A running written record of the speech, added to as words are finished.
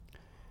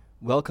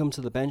Welcome to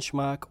the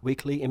Benchmark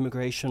Weekly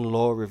Immigration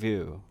Law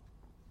Review.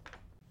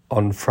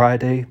 On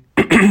Friday,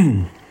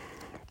 the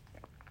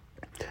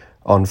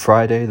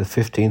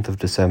 15th of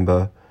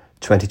December,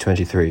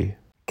 2023,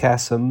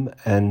 Kassem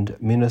and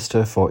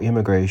Minister for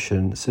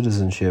Immigration,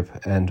 Citizenship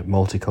and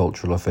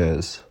Multicultural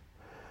Affairs,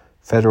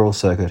 Federal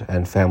Circuit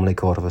and Family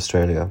Court of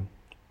Australia.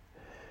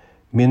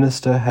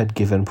 Minister had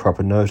given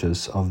proper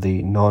notice of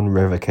the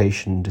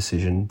non-revocation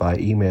decision by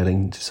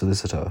emailing to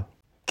solicitor.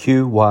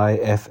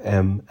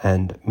 QYFM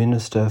and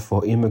Minister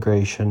for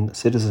Immigration,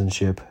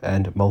 Citizenship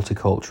and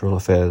Multicultural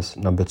Affairs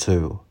No.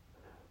 2,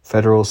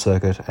 Federal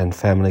Circuit and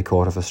Family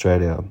Court of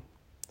Australia.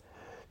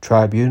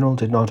 Tribunal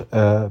did not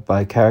err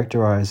by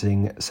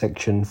characterising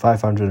Section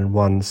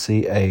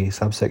 501CA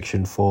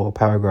subsection 4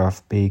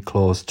 paragraph B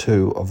clause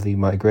 2 of the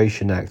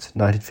Migration Act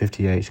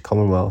 1958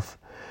 Commonwealth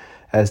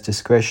as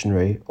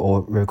discretionary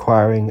or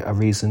requiring a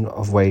reason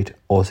of weight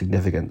or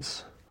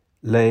significance.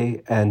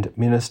 Lay and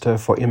Minister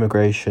for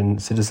Immigration,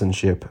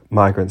 Citizenship,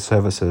 Migrant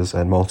Services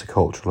and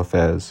Multicultural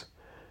Affairs,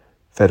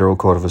 Federal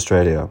Court of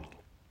Australia.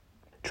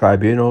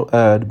 Tribunal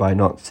erred by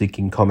not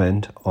seeking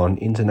comment on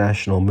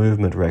international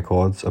movement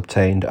records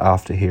obtained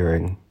after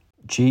hearing.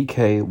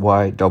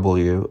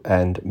 GKYW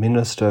and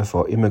Minister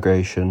for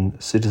Immigration,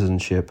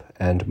 Citizenship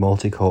and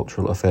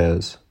Multicultural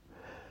Affairs,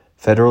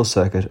 Federal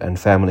Circuit and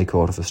Family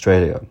Court of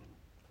Australia.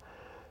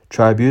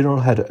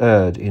 Tribunal had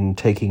erred in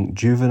taking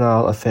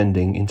juvenile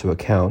offending into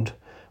account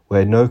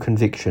where no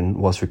conviction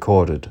was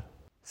recorded.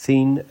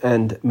 Thien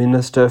and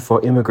Minister for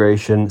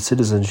Immigration,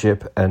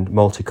 Citizenship and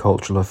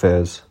Multicultural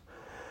Affairs,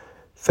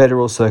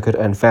 Federal Circuit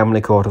and Family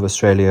Court of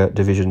Australia,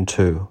 Division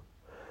 2.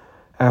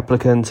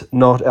 Applicant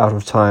not out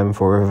of time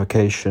for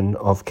revocation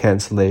of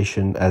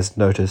cancellation as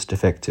notice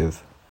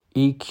defective.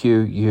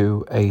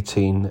 EQU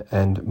 18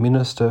 and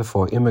Minister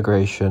for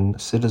Immigration,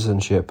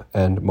 Citizenship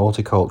and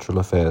Multicultural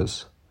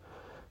Affairs,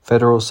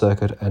 Federal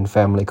Circuit and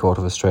Family Court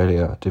of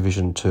Australia,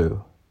 Division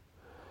 2.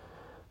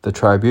 The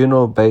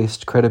tribunal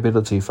based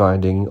credibility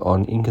finding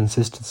on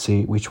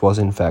inconsistency which was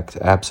in fact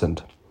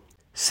absent.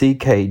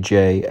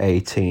 CKJ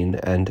 18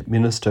 and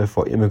Minister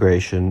for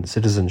Immigration,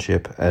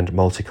 Citizenship and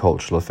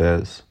Multicultural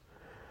Affairs,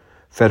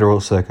 Federal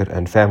Circuit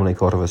and Family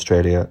Court of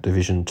Australia,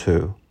 Division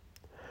 2.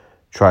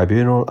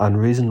 Tribunal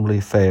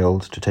unreasonably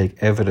failed to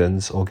take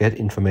evidence or get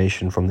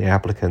information from the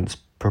applicant's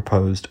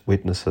proposed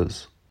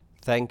witnesses.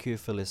 Thank you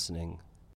for listening.